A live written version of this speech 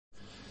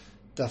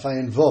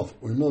Dafayin Vov.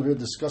 We're here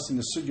discussing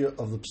the sugya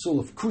of the psul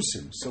of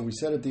kusim. So we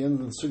said at the end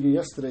of the sugya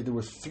yesterday there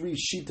were three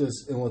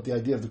shitas in what the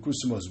idea of the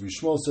kusim was.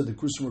 Rishmuel said the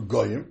kusim were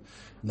goyim,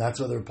 and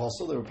that's why they were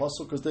apostle. They were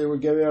apostle because they were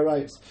gerei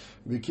arayis.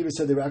 Rabbi Akiva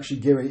said they were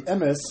actually gerei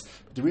emes,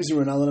 but the reason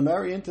we're not allowed to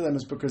marry into them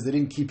is because they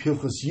didn't keep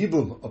hilchos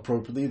yibum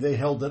appropriately. They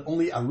held that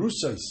only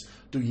arusais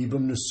do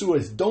yibum,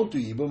 nesuas don't do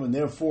yibum, and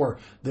therefore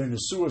they're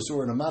nesuas who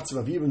are in a matzav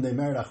of yibum, they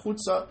married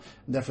achutza,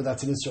 and therefore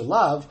that's an isser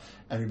lav,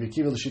 and Rabbi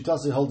Akiva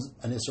l'shitasi holds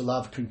an isser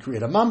lav can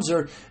create a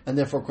mamzer, and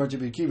therefore according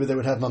to Rabbi Akiva they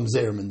would have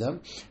mamzerim in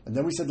them. And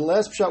then we said the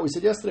last shot we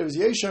said yesterday was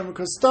yeshem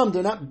because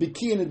they're not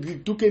biki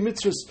and duke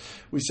mitzvahs.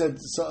 We said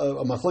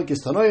a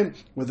machlokes tanoim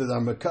whether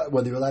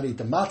you're allowed to eat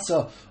the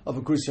matzah of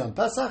a kusi on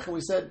Pesach, and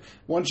we said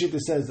one sheet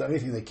that says that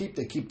anything they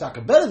keep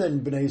taka better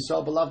than bnei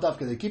Yisrael, but lav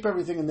dafka they keep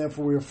everything, and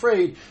therefore we're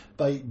afraid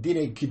by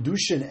dinei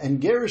קידושין and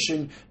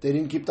קידושין they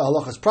didn't keep the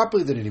halachas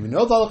properly, they didn't even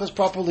know the halachas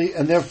properly,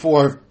 and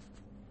therefore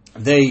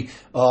they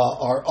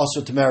are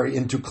also to marry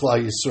into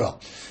Klal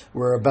Yisrael.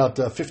 We're about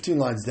 15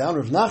 lines down.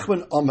 Rav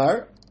Nachman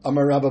Amar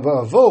Rabba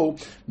Baravo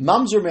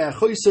Mamzer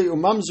me'achoisei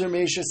u'mamzer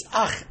me'eshes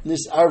ach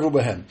nis'arvu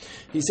behem.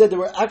 He said there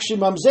were actually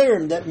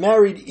mamzerim that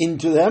married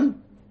into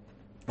them,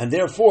 and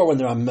therefore, when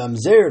there are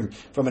mamzerim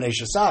from an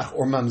eshesach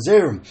or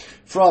mamzerim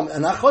from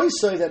an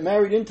achoisei that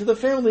married into the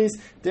families,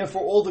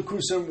 therefore all the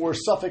kusim were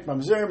suffix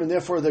mamzerim, and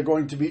therefore they're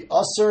going to be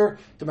usher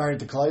to marry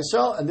into Klal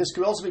Yisrael. And this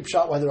could also be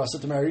pshat why they're usher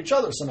to marry each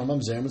other. Some are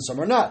mamzerim and some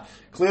are not.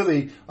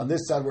 Clearly, on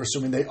this side, we're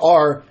assuming they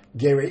are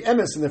gerei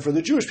emes, and therefore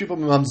the Jewish people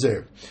are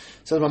mamzerim.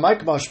 So,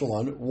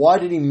 why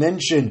did he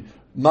mention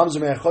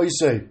mamzer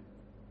me'achoisei?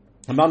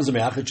 Mamzer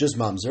me'ach, just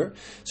mamzer.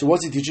 So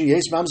what's he teaching?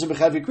 Yes, mamzer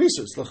b'chayvei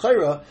krisus.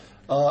 L'chayra,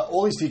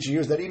 all he's teaching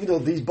here is that even though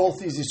both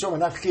these yisurim are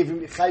not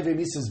chayvei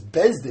misas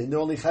bezdin, they're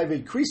only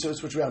chayvei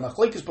krisus, which we had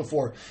machlekes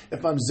before,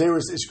 if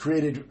mamzeris is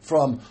created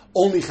from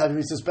only chayvei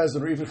misas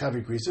bezdin or even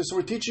chayvei krisus. So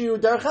we're teaching you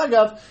derech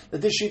hagav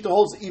that this shita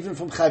holds even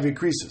from chayvei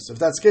krisus. If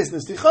that's the case, then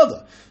it's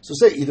tichada. So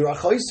say either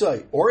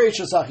achoisai or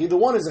eshesach, either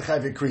one is a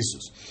chayvei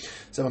krisus.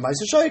 So and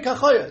there's no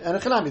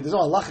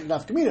halachic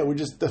nafkamina. We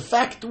just the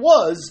fact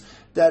was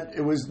that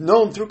it was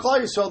known through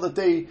Klal Yisrael that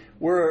they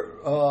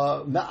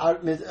were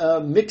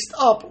mixed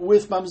up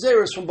with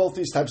mamzeros from both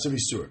these types of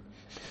isur.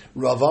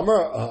 Rav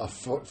Amar,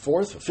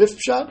 fifth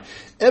shot.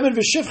 Eben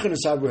v'shivchen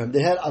is Abraham.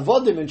 They had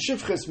avodim and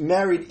shivches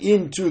married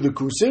into the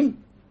kusim,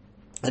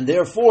 and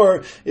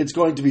therefore it's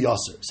going to be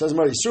aser. Says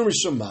Mari Isur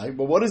Mishumai.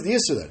 But what is the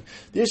isur then?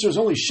 The isur is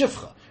only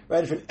shivcha.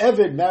 Right? If an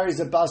Eved marries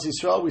a Bas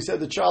Yisrael, we said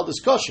the child is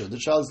kosher. The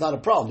child is not a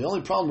problem. The only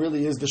problem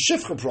really is the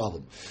shifcha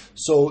problem.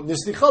 So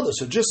nisnichada.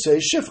 So just say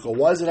shifcha.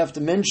 Why does it have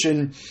to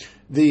mention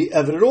the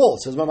Eved at all?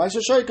 It says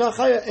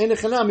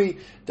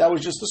that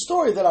was just a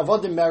story that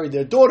Avadim married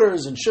their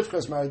daughters and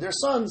shifchas married their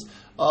sons.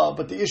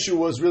 But the issue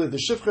was really the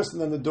shifchas, and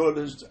then the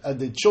daughters,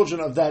 the children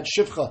of that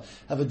shifcha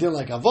have a din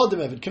like Avadim,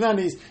 Eved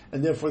Kananis,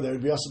 and therefore they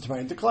would be also to marry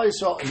into Klal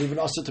Yisrael, and even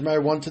also to marry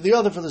one to the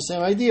other for the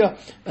same idea.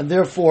 And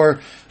therefore,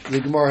 the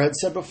Gemara had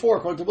said before,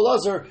 according to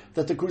Belazar,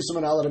 that the kusim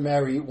are not allowed to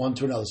marry one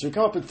to another. So we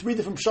come up with three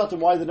different pshatim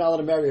why they're not allowed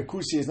to marry a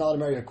kusi is not allowed to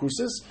marry a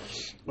kusis.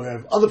 We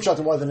have other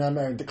pshatim why they're not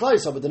married into Klal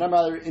Yisrael, but they're not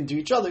married into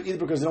each other either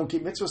because they don't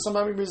keep mitzvahs, some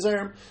marry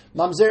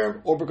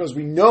mamzerim, or because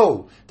we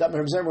know that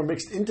mamzerim were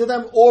mixed into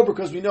them, or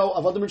because we know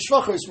avadim and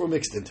shvachos were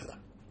mixed into them.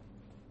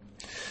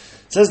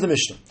 Says the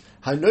Mishnah,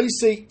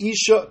 Hanoise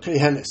Isha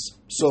Kehenis.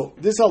 So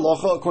this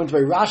halacha, according to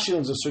Rashi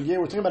and Zasugiyah,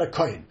 we're talking about a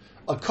kohen.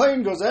 A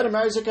kohen goes ahead and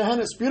marries a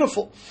kehenis.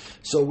 Beautiful.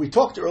 So we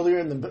talked earlier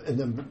in the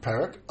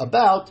parak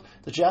about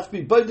that you have to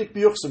be baidik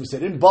b'yuchsim. We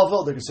said in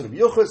Bavel they're considered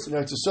b'yuchas, and you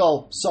have to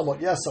sell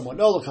somewhat yes, somewhat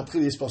no.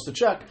 L'chatchili you're supposed to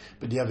check,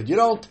 but you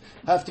don't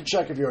have to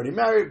check if you're already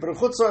married. But in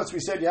chutzlaretz we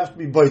said you have to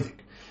be baidik.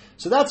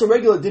 So that's a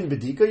regular din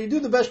bedika. You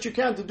do the best you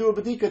can to do a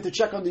bedika to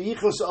check on the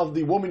yichus of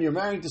the woman you're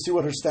marrying to see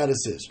what her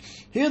status is.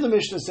 Here the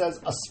Mishnah says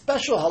a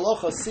special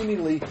halacha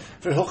seemingly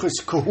for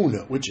hilchus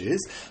kahuna, which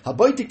is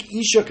habaytik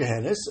isha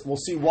kehenis. We'll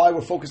see why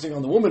we're focusing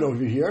on the woman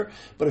over here.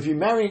 But if you're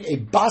marrying a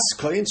bas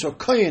kohen, so a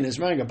kohen is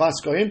marrying a bas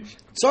kohen,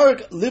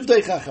 tzarek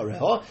livdei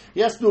chachareha, he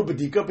has to do a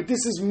bedika, but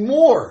this is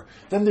more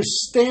than the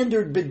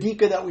standard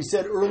bedika that we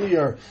said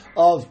earlier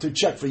of to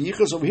check for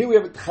yichus. Over here we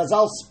have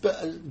Chazal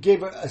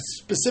gave a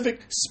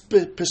specific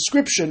prescription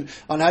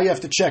on how you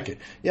have to check it.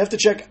 You have to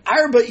check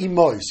arba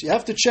imois. You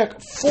have to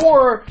check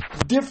 4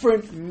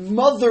 different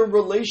mother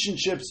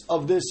relationships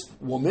of this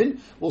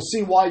woman. We'll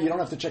see why you don't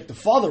have to check the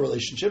father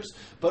relationships,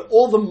 but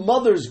all the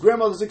mothers,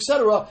 grandmothers,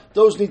 etc.,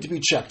 those need to be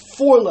checked.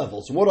 4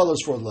 levels. What are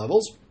those 4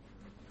 levels?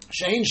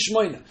 Shein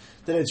shmoina.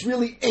 That it's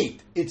really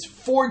 8. It's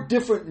 4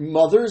 different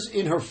mothers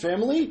in her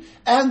family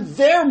and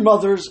their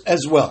mothers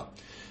as well.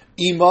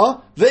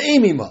 Ima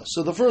ve'emima.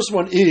 So the first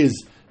one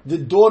is the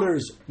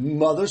daughter's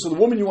mother, so the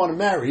woman you want to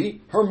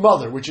marry, her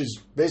mother, which is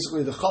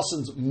basically the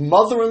chassan's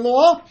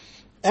mother-in-law,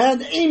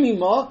 and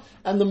Amima,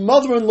 and the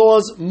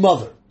mother-in-law's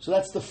mother. So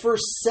that's the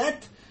first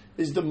set,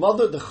 is the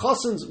mother, the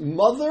chassan's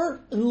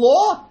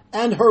mother-in-law,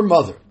 and her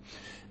mother.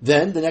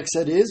 Then the next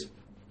set is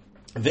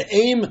the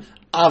aim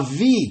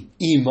avi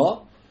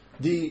ima,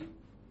 the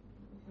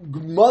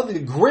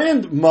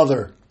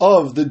grandmother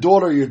of the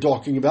daughter you're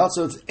talking about.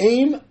 So it's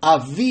Aim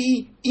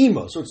Avi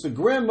Ima. So it's the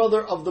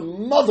grandmother of the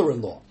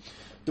mother-in-law,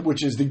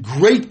 which is the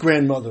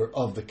great-grandmother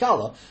of the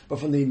Kala. But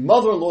from the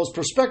mother-in-law's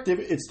perspective,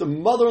 it's the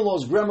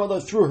mother-in-law's grandmother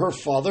through her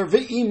father,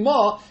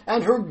 Ve'ima,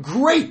 and her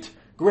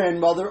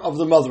great-grandmother of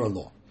the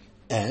mother-in-law.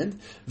 And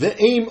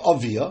Ve'im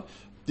Avia,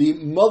 the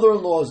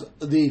mother-in-law's,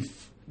 the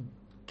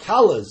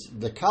Kala's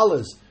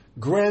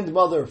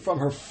grandmother from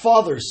her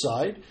father's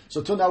side.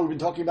 So till now we've been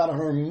talking about on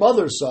her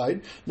mother's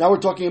side. Now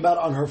we're talking about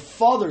on her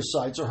father's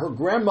side. So her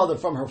grandmother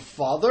from her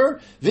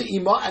father, the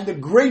Ima, and the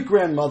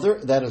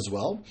great-grandmother, that as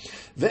well.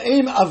 The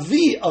Aim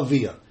Avi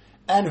Avia,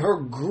 and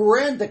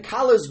the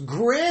Kala's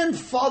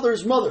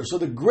grandfather's mother. So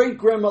the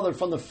great-grandmother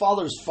from the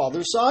father's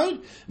side,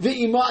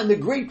 the Ima, and the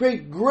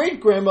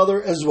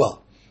great-great-great-grandmother as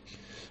well.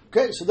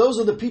 Okay, so those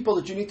are the people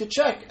that you need to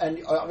check,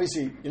 and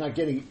obviously you're not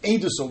getting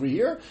Eidus over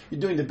here. You're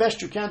doing the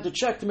best you can to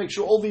check to make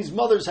sure all these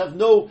mothers have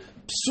no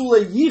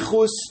psule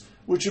yichus,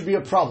 which would be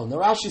a problem. Now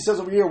Rashi says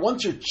over here,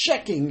 once you're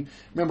checking,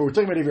 remember we're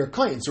talking about Iver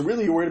Kayin, so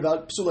really you're worried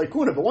about psule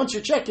kuna, but once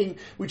you're checking,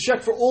 we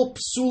check for all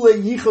psule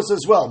yichus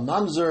as well,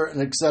 mamzer and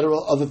etc.,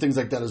 other things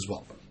like that as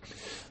well.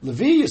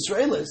 Levi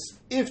Yisraelis,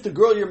 if the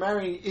girl you're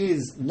marrying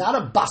is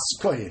not a bas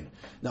koyin,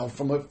 now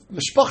from a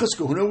mishpachas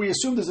kahuna, we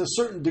assume there's a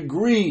certain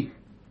degree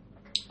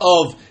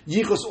of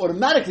yichus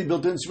automatically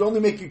built in, so we only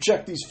make you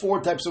check these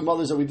 4 types of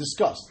mothers that we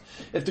discussed.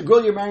 If the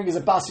girl you're marrying is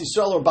a Bas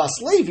Yisrael or Bas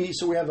Levi,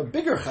 so we have a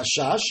bigger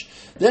chashash,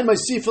 then my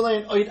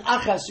sifalein oid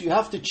achas, so you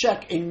have to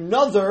check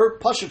another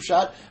pashup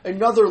shot,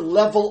 another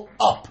level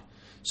up.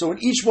 So in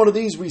each one of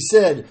these we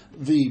said,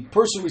 the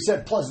person we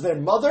said plus their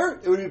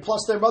mother, it would be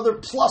plus their mother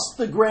plus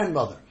the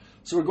grandmother.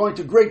 So we're going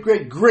to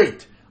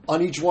great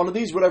on each one of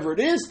these, whatever it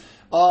is,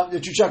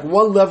 that you check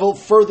one level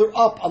further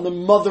up on the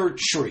mother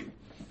tree.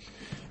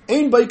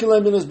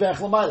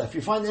 If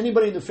you find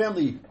anybody in the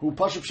family who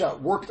Pashup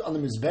Shat worked on the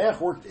Mizbeach,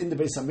 worked in the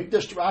Beis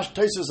HaMikdash,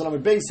 Taisus and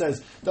Amid Beis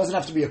says doesn't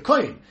have to be a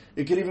Kohen.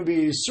 It could even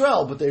be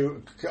Yisrael, but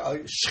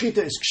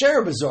Shechita is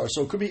Ksher Bizarre,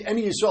 so it could be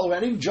any Yisrael or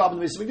any job in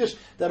the Beis HaMikdash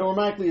that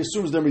automatically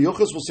assumes they're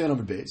Meyuchas. We'll say on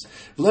Amid Beis.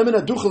 If you have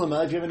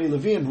any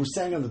Leviim who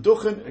sang on the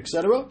Duchen,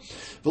 etc.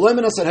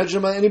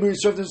 Anybody who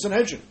served in the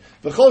Sanhedrin.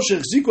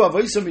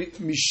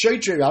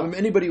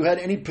 Anybody who had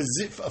any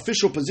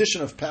official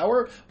position of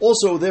power,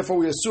 also therefore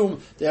we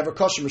assume they have a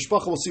kosher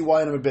mishpacha. We'll see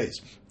why in Amid Beis.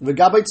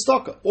 V'gabait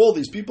staka. All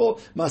these people,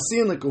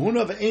 masiyan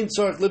lekahuna ve'ein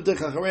tzarich libdei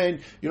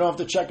chacharein. You don't have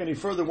to check any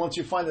further. Once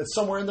you find that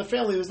somewhere in the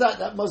family there's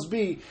that must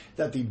be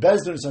that the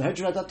Bezdin and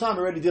Sanhedrin at that time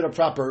already did a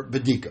proper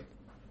bedika.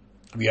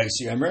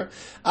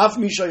 Af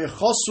misha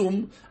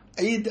yechosum.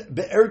 There was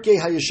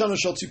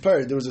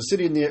a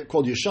city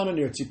called Yeshana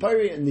near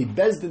Tzipari, and the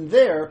Bezdin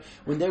there,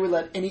 when they would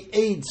let any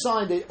aid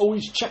sign, they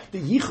always check the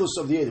yichus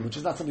of the aid, which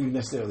is not something you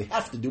necessarily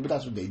have to do, but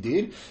that's what they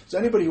did. So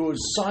anybody who was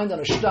signed on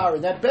a shtar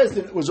in that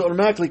Bezdin was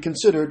automatically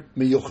considered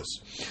meyuchus.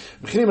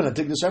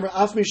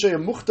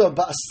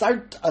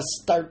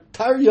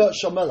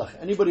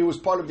 Anybody who was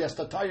part of the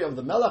astatarya of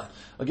the melech,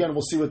 again,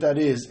 we'll see what that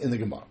is in the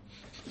Gemara.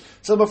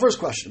 So my first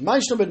question, we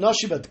see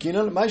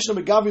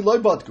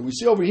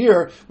over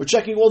here, we're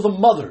checking all the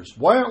mothers.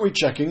 Why aren't we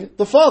checking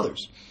the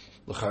fathers?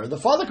 The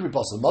father could be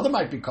puzzled. The mother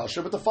might be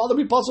kosher, but the father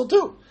be puzzled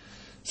too.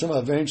 Some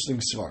very interesting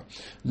svar.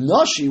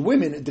 Nashi,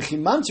 women,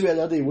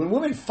 when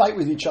women fight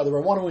with each other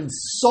or want to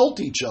insult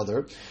each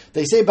other,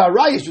 they say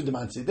barayis with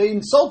the they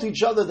insult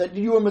each other that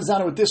you are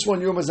mazana with this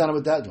one, you are mazana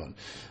with that one.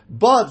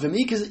 But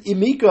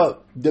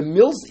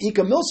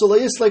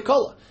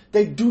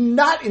they do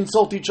not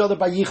insult each other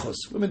by yichus.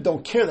 Women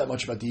don't care that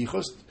much about the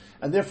yichus,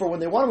 and therefore when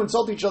they want to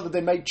insult each other,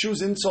 they might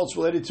choose insults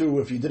related to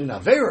if you did an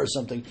avera or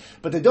something,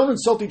 but they don't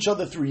insult each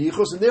other through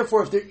yichus, and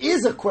therefore if there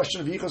is a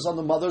question of yichus on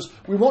the mothers,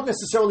 we won't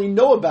necessarily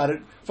know about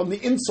it from the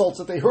insults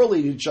that they hurl at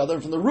each other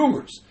and from the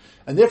rumors,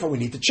 and therefore we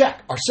need to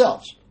check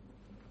ourselves.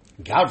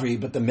 Gavri,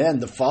 but the men,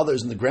 the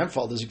fathers and the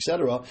grandfathers,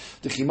 etc.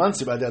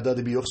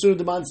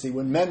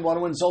 When men want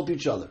to insult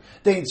each other,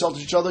 they insult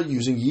each other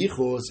using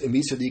yichus,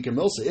 emisadik, and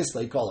milsa,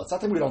 islay kol. It's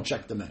not that we don't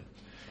check the men.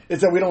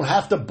 It's that we don't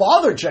have to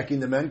bother checking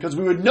the men because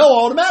we would know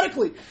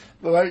automatically.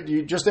 Right?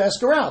 You just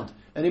ask around.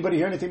 Anybody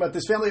hear anything about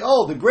this family?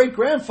 Oh, the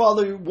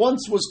great-grandfather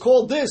once was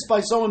called this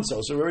by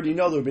so-and-so, so we already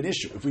know there would be an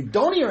issue. If we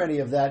don't hear any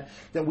of that,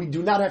 then we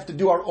do not have to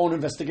do our own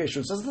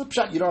investigation. So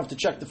you don't have to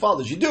check the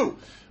fathers. You do.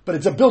 But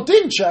it's a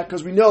built-in check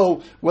because we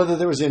know whether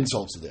there was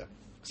insults there.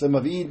 So the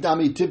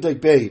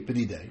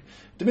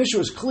issue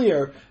is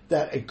clear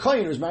that a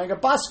kohen who's marrying a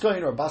bas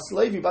kohen or a bas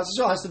levi, bas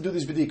Yisrael has to do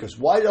these bedikas.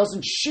 Why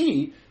doesn't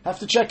she have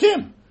to check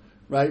him?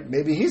 Right?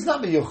 Maybe he's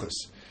not miyuchas.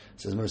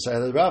 Says right?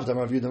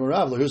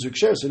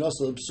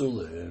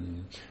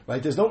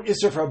 There's no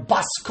issur for a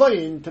bas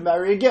kohen to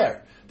marry a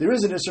ger. There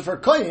is an issur for a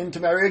kohen to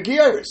marry a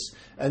geras.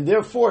 And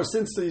therefore,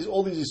 since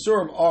all these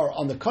isurim are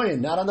on the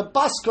kohen, not on the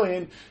bas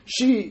kohen,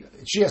 she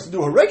has to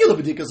do her regular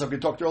bedikas, like we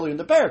talked earlier in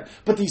the parak.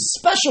 But these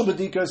special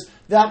bedikas,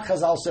 that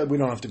Chazal said we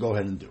don't have to go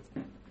ahead and do.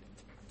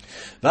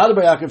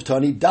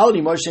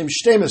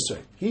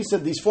 He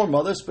said these 4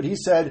 mothers, but he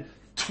said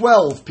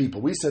 12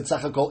 people. We said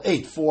Sachakol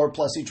 8, 4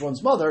 plus each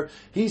one's mother.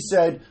 He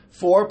said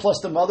 4 plus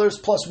the mothers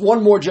plus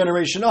one more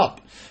generation up.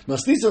 It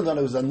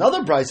was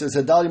another price that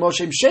said Dali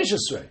Moshe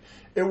Sheshesrei.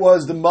 It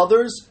was the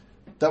mothers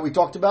that we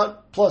talked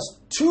about plus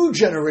 2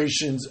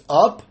 generations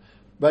up,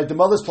 right? The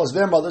mothers plus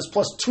their mothers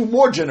plus 2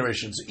 more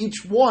generations.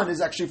 Each one is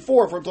actually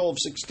 4 for a total of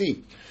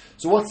 16.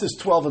 So what's this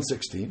 12 and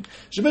 16?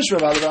 We said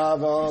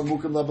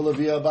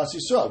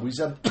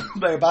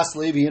by Bas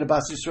Levi and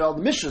Bas Yisrael,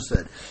 the Mishnah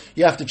said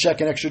you have to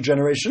check an extra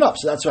generation up.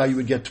 So that's how you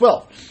would get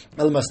 12.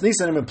 So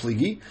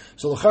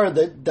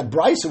the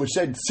Brisa, which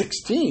said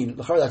 16,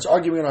 that's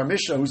arguing in our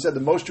Mishnah, who said the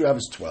most you have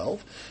is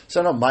 12.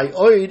 So no, my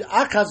oid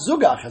achas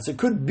zugach. It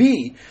could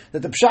be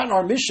that the pshat in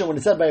our Mishnah, when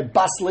it said by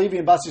Bas Levi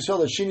and Bas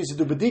Yisrael that she needs to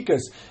do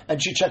bedikas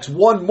and she checks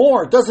one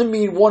more, it doesn't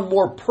mean one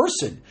more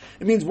person.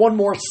 It means one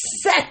more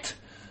set.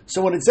 So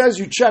when it says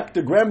you check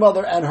the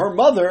grandmother and her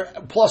mother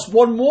plus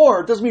one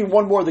more, it doesn't mean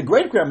one more the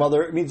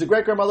great-grandmother. It means the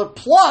great-grandmother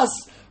plus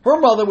her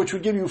mother, which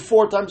would give you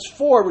 4 times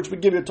 4, which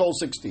would give you a total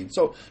 16.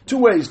 So 2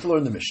 ways to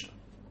learn the Mishnah.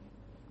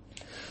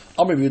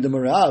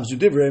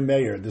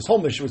 This whole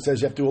Mishnah says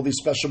you have to do all these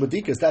special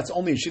bedikas. That's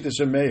only a Shittas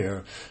and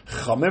Meir.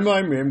 There's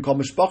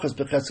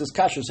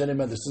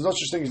no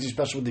such thing as these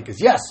special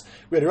bedikas. Yes,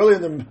 we had earlier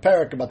in the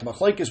parak about the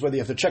machlekes whether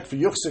you have to check for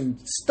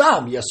yuchsin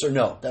stam, yes or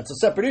no. That's a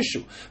separate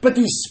issue. But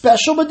these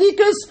special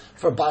bedikas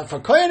for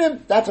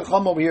koyanim, that's a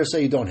chum over here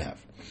say you don't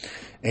have.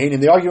 And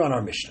they argue on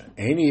our Mishnah.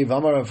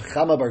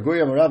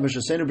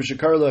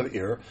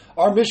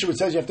 Our Mishnah which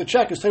says you have to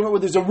check is talking about where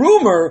there's a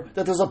rumor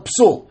that there's a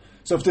psul.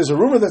 So if there's a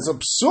rumor that's a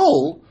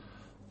psul,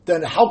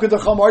 then how could the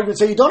Chum argue and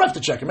say you don't have to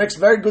check? It makes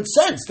very good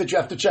sense that you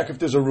have to check if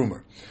there's a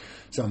rumor.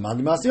 So if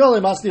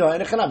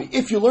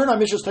you learn our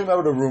Mishnah is talking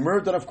about a rumor,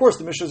 then of course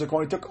the Mishnah is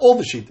according to all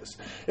the Shittas.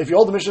 If you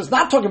hold the Mishnah is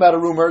not talking about a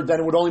rumor, then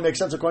it would only make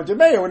sense according to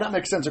Meir, it would not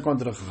make sense according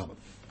to the Chachamim.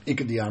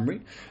 Ikadi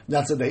Amri.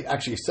 That's how they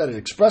actually said it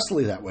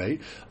expressly that way.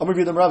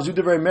 You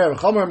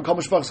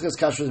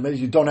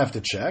don't have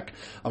to check.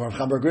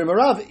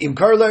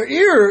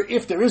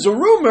 If there is a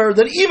rumor,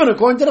 then even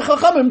according to the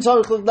Chachamim,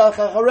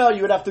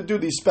 you would have to do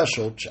these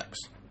special checks.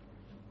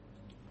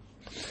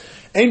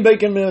 Ein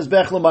bacon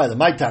mizbech l'mayla.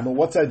 My time. Well,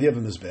 what's the idea of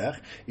a mizbech?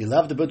 You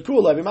love the bud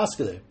cool. Lavi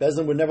maskele.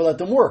 Bezdin would never let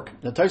them work.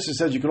 Now Taisa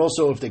says you can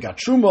also, if they got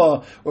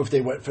truma or if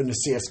they went for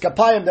nesias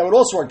kapayim, that would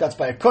also work. That's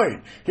by a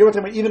kohen. Here we're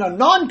talking about even a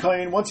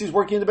non-kohen once he's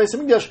working in the base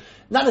of English.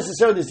 Not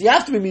necessarily this. You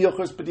have to be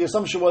miyuchus, but the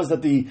assumption was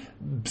that the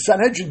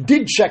Sanhedrin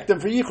did check them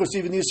for yichus,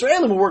 even the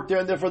Yisraelim who worked there,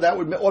 and therefore that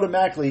would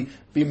automatically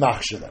be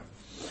machshir them.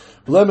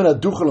 When part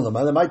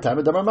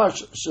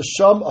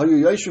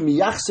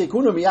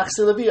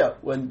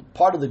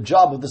of the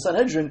job of the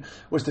Sanhedrin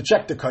was to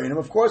check the Kohanim,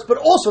 of course, but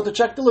also to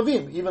check the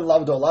Levim. Even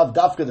Lav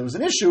Dafka, there was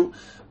an issue,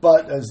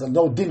 but there's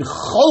no din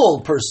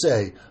cholol per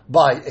se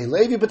by a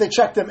Levi, but they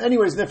checked them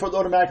anyways, and therefore they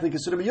automatically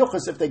consider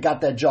miyuchas if they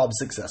got that job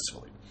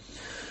successfully.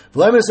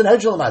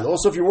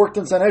 Also, if you worked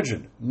in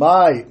Sanhedrin,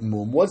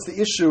 what's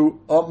the issue?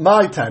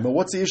 My time, or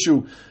what's the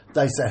issue?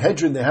 By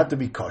Sanhedrin, they have to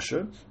be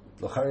kosher.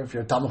 If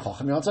you're a Talmud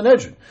Chacham, you're on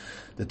Sanhedrin.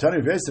 The Tani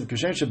Vesav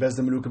Kishen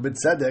Bezdin Menuka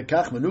B'Tzedek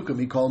Kach Menuka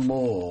Mikol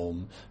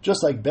Mom.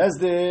 Just like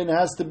Bezdin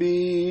has to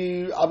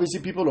be, obviously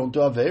people don't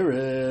do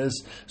Averis,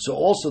 so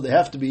also they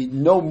have to be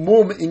no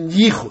mum in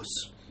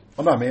Yichus.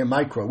 Amar Meir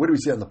Micro. What do we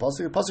see on the pasuk?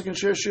 The pasuk in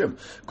Shir Shim.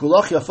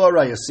 Kulach Yafa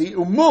Rayasi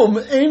Umum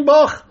Ein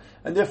Bach.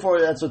 And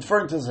therefore that's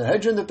referring to the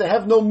Sanhedrin that they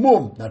have no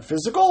mum, not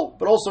physical,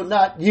 but also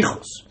not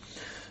Yichus.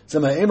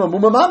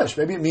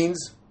 Maybe it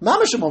means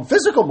mamish mum,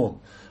 physical mum.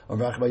 The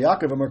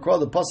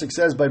pasuk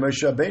says by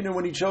Moshe Rabbeinu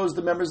when he chose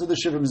the members of the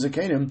Shivim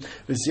Zakenim,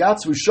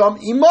 v'siyatzvu sham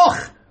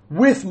imach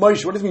with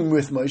Moshe. What does it mean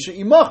with Moshe?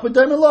 Imach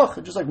b'day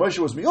melach. Just like Moshe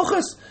was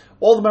miyuchas,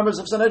 all the members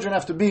of Sanhedrin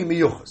have to be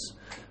miyuchas.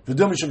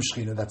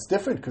 That's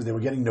different because they were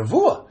getting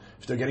nevuah.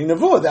 If they're getting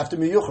nevuah, they have to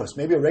be miyuchas.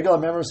 Maybe a regular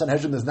member of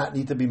Sanhedrin does not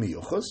need to be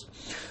miyuchas.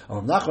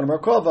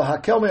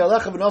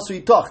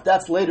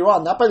 That's later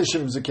on, not by the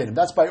Shivim Zakenim.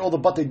 That's by all the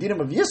Batei Dinim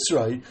of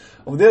Yisrael.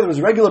 Over there was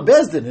regular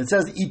bezdin. It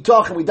says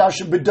itach and we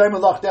dashim b'day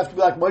melach. They have to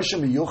be like Moshe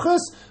miyuchas.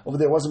 Over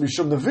there wasn't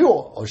mishum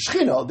nevuah or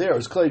shchina. There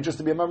is clearly just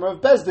to be a member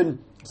of bezdin.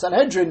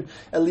 Sanhedrin,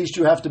 at least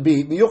you have to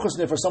be miyuchas.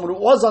 And for someone who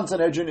was on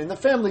Sanhedrin in the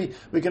family,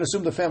 we can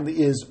assume the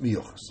family is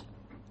miyuchas.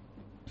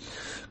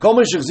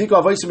 Says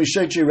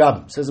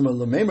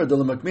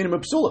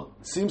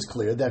seems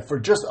clear that for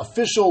just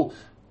official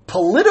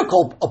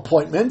political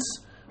appointments,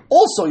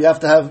 also you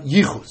have to have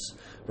yichus.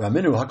 When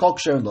it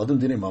comes to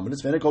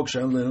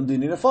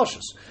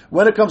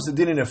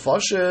dini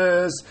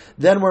nefashis,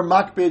 then we're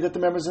makbid that the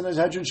members of the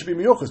Sanhedrin should be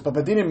miyuchus. But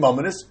by dini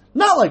mamanis,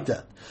 not like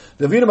that.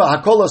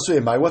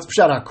 What's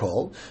pshat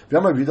hakol?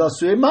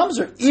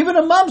 Even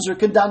a mamzer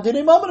can down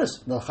dini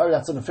mamanis. No,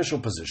 that's an official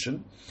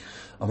position.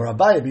 No,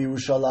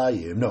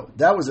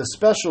 that was a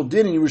special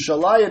din in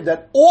Yerushalayim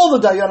that all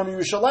the Dayanim in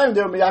Yerushalayim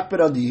they were miyakbid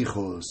on the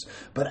yichus.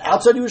 But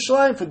outside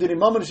Yerushalayim for dinim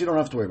mamanis you don't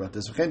have to worry about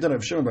this. Only in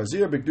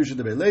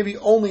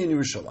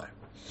Yerushalayim.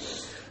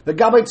 The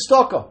Gabait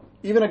Staka,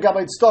 even a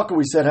Gabait Staka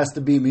we said has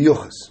to be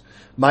miyuchas.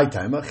 My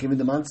time,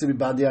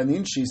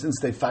 since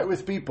they fight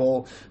with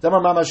people, if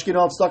someone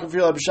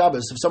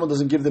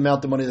doesn't give them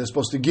out the money they're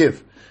supposed to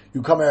give,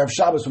 you come Erev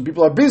Shabbos when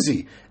people are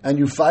busy, and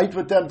you fight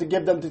with them to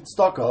give them the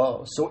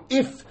tzedakah. So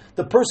if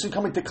the person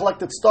coming to collect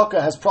the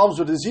tzedakah has problems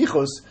with his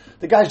yichus,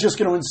 the guy's just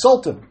going to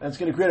insult him, and it's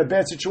going to create a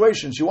bad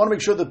situation. So you want to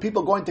make sure that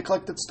people going to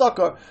collect the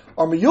tzedakah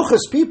are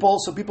miyuchas people,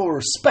 so people will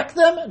respect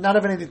them and not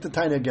have anything to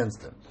tie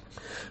against them.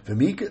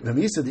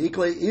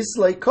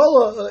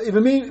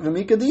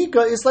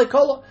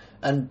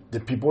 And the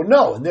people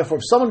know, and therefore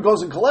if someone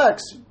goes and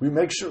collects, we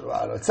make sure,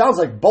 it sounds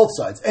like both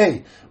sides.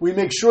 A, we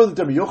make sure that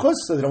they're miyuchas,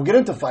 so they don't get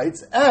into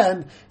fights,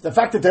 and the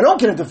fact that they don't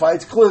get into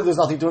fights, clearly there's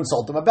nothing to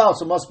insult them about,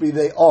 so it must be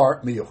they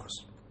are miyuchas.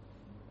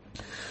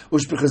 There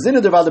was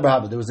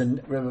a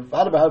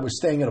Vadabahav was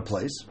staying at a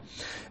place,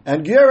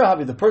 and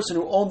Gerahavi, the person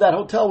who owned that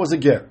hotel, was a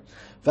ger.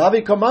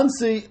 Vavi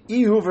Kamansi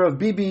Ihu Rav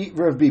Bibi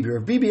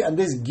and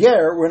this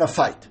ger were in a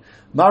fight.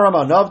 Each one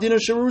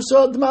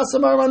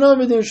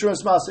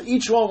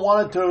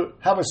wanted to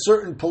have a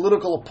certain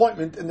political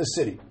appointment in the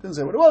city. Didn't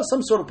say what it was,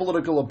 some sort of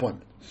political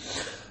appointment.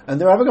 And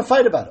they're having a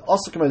fight about it.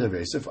 Also, come out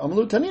Yosef.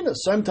 Amlu Tanina.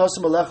 Soim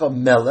Tasim Alecha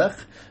Melech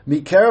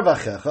Mikerav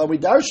Achecha. We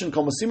darshan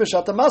Kol Masima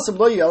Shata Masim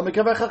Lo Yel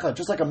Mikerav Achecha.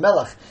 Just like a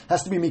melech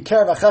has to be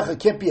Mikerav Achecha,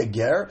 can't be a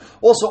ger.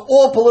 Also,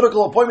 all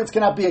political appointments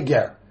cannot be a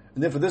ger.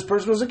 And therefore, this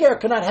person who's a ger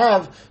cannot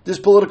have this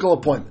political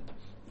appointment.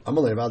 This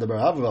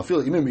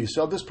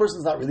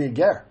person's not really a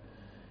ger.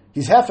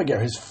 He's half a ger.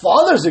 His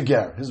father's a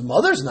ger. His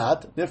mother's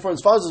not. Therefore, as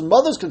far as his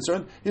mother's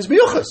concerned, he's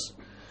miyuchas.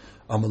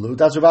 Amalu,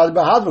 that's Rav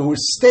Bahava, who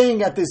was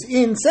staying at this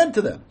inn, said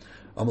to them.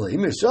 Amalu,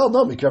 no,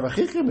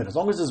 as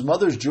long as his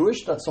mother's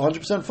Jewish, that's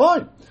 100%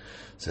 fine.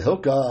 So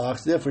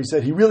Hilkach, therefore he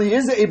said he really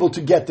is able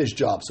to get this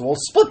job, so we'll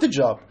split the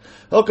job.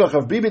 Hilkach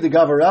of Bibi the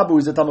Gavarabu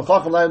is a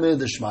Tamachacham Laimeh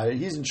the Shmaya.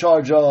 He's in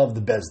charge of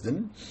the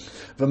Bezdin.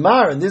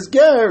 V'mar, and this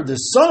ger, the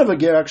son of a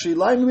ger, actually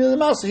Laimeh the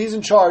Masa, he's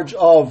in charge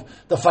of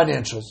the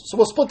financials. So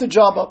we'll split the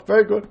job up.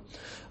 Very good.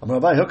 If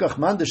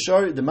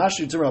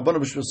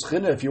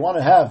you want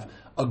to have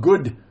a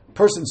good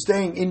person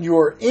staying in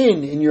your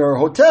inn, in your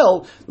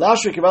hotel, you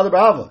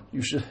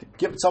should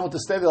give someone to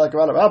stay there like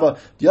Rabbi Abba.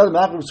 The other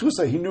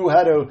Machar, he knew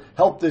how to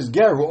help this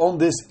ger who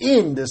owned this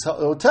inn, this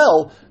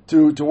hotel,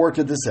 to work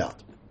this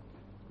out.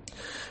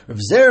 Rav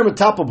Zera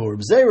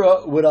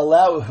would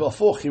allow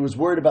he was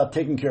worried about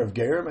taking care of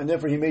Gerim, and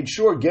therefore he made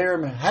sure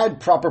Gerim had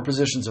proper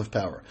positions of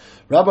power.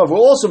 Rabbi were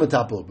also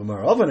metapel.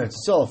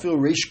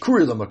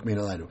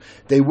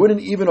 They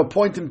wouldn't even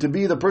appoint him to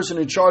be the person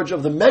in charge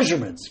of the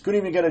measurements. He couldn't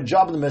even get a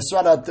job in the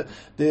Mesradat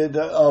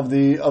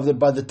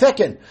by the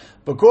Tekken,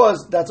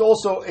 because that's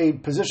also a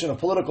position of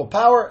political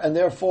power, and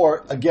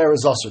therefore a ger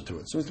is usher to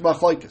it. So it's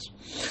machlokes.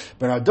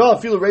 But in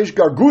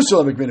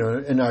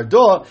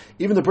Ardah,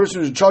 even the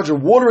person who's in charge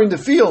of watering the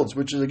fields,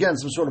 which is again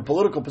some sort of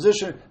political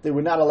position, they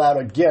were not allowed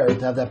a ger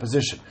to have that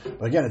position.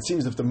 But again, it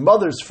seems if the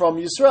mother's from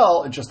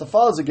Yisrael and just the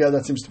father's a ger,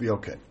 that seems to be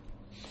okay.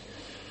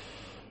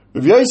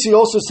 Rav Yossi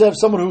also said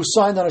someone who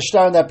signed on a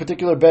shtar in that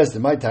particular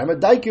bezdin, my time, a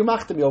daiku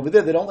machtami over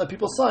there, they don't let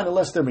people sign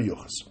unless they're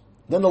miyuchas.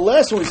 Then the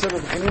last one we said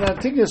with Chanina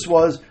Antigonus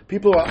was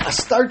people who are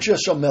astarcha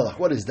shel melech.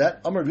 What is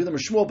that? Amar V'idam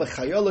Shmuel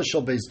b'chayola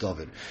shel Beis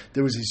David.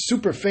 There was these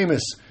super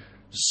famous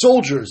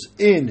soldiers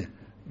in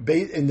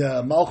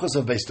the Malchus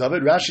of Beis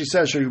David. Rashi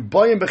says,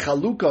 "Shayubayim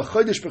bechaluka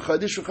chodesh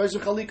b'chodesh v'chodesh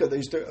b'chalika." They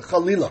used to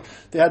chalila.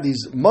 They had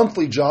these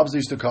monthly jobs. They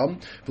used to come.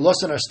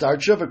 V'losan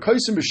astarcha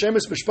v'koisim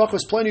b'shemes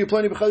b'shpachos pleni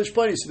b'chodesh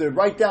pleni. So they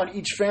write down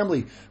each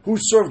family who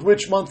served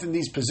which month in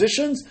these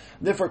positions.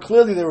 And therefore,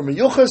 clearly they were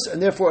miyuchas. And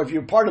therefore, if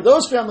you're part of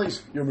those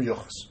families, you're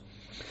miyuchas.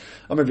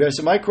 Where do we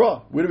see this in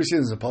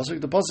the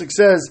pasuk? The pasuk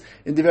says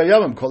in Divrei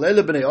Yamim, "Kol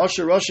ele bnei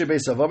Asher Rashi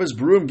beis Avavos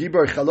Barum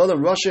Gibar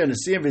Chalolam Rashi and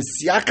Nesiyim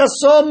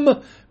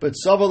v'Siakasom but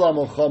Saval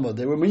Amochama."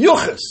 They were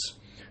miyuchas.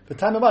 The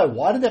time of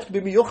why did they have to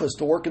be miyuchas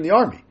to work in the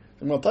army?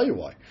 I'm going to tell you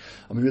why.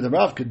 When you're going to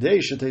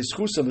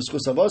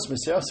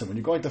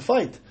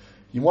fight,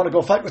 you want to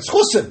go fight with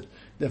schusim.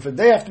 Therefore,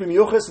 they have to be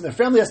miyuchas and their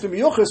family has to be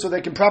miyuchas so they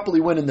can properly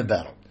win in the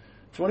battle.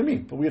 That's what I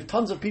mean. But we have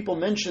tons of people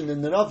mentioned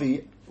in the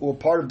Navi who are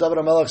part of David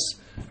HaMelech's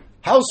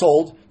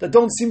household that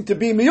don't seem to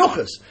be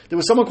miyuchas. There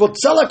was someone called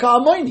Tzalak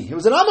HaAmoini. He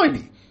was an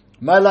Amoini.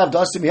 My love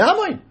Dasim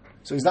Amoin.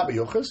 So he's not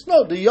miyuchas.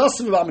 No, the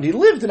Yosef of Amoin. He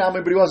lived in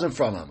Amoin, but he wasn't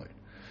from Amoin.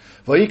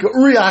 Vayika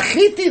Uri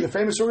Achiti, the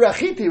famous Uri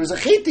Achiti, he was a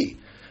Chiti.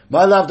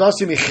 My love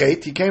Dasim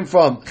Chet. He came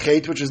from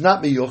Chet, which is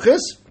not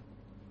miyuchas.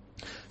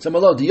 So my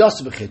love, the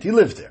Yosef of Chet, he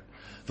lived there.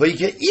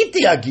 Vayika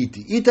Iti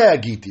Agiti. He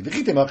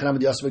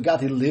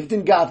lived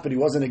in Gat, but he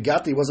wasn't a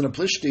Gat. He wasn't a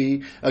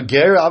Plishti, a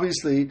Ger,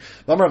 obviously.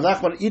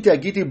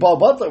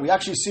 We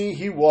actually see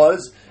he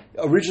was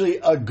originally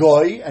a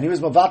Goy, and he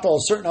was Mavatal, a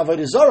certain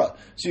Avodah Zarah.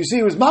 So you see,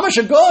 he was Mamash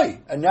a Goy.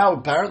 And now,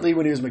 apparently,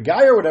 when he was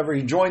Megai or whatever,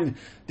 he joined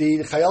the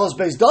Chayalas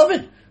Beis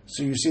David.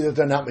 So you see that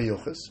they're not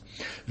meyuchas.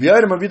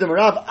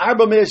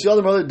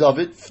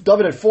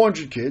 David had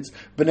 400 kids.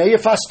 B'nei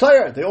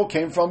Yefastayr. They all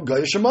came from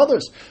Goyish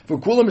mothers.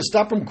 V'kulam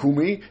istapram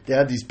kumi. They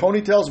had these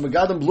ponytails.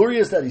 Megadim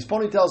blurias. They had these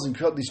ponytails and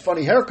these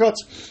funny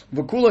haircuts.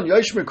 V'kulam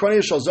yoshmer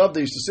kroniya shalzav.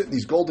 They used to sit in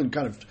these golden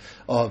kind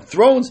of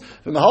thrones.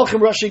 V'mahalchim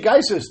rashi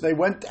gaisus. They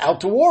went out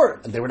to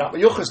war, and they were not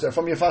meyuchas. They're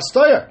from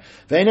Yefastayr.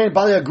 V'einei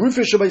bali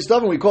agrufim shabeis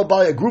David. We call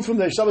bali agrufim.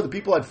 They some of the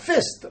people had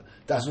fist.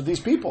 That's what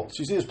these people. So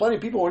you see, there's plenty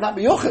of people who are not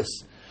meyuchas.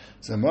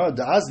 No.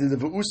 The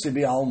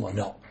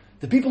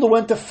people who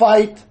went to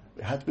fight,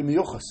 they had to be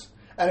miyuchas.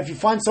 And if you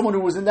find someone who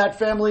was in that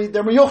family,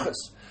 they're miyuchas.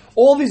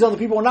 All these other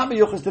people who are not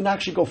miyuchas didn't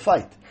actually go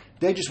fight.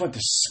 They just went to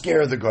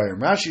scare the goyim.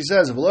 Rashi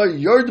says,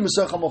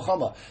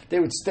 they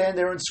would stand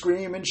there and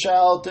scream and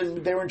shout,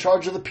 and they were in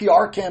charge of the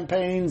PR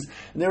campaigns,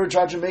 and they were in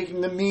charge of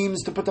making the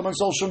memes to put them on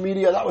social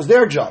media. That was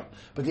their job.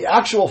 But the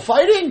actual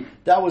fighting,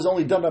 that was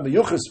only done by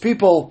miyuchas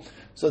people,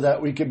 so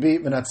that we could be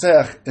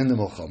menatzech in the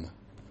milchama.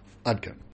 Adkan.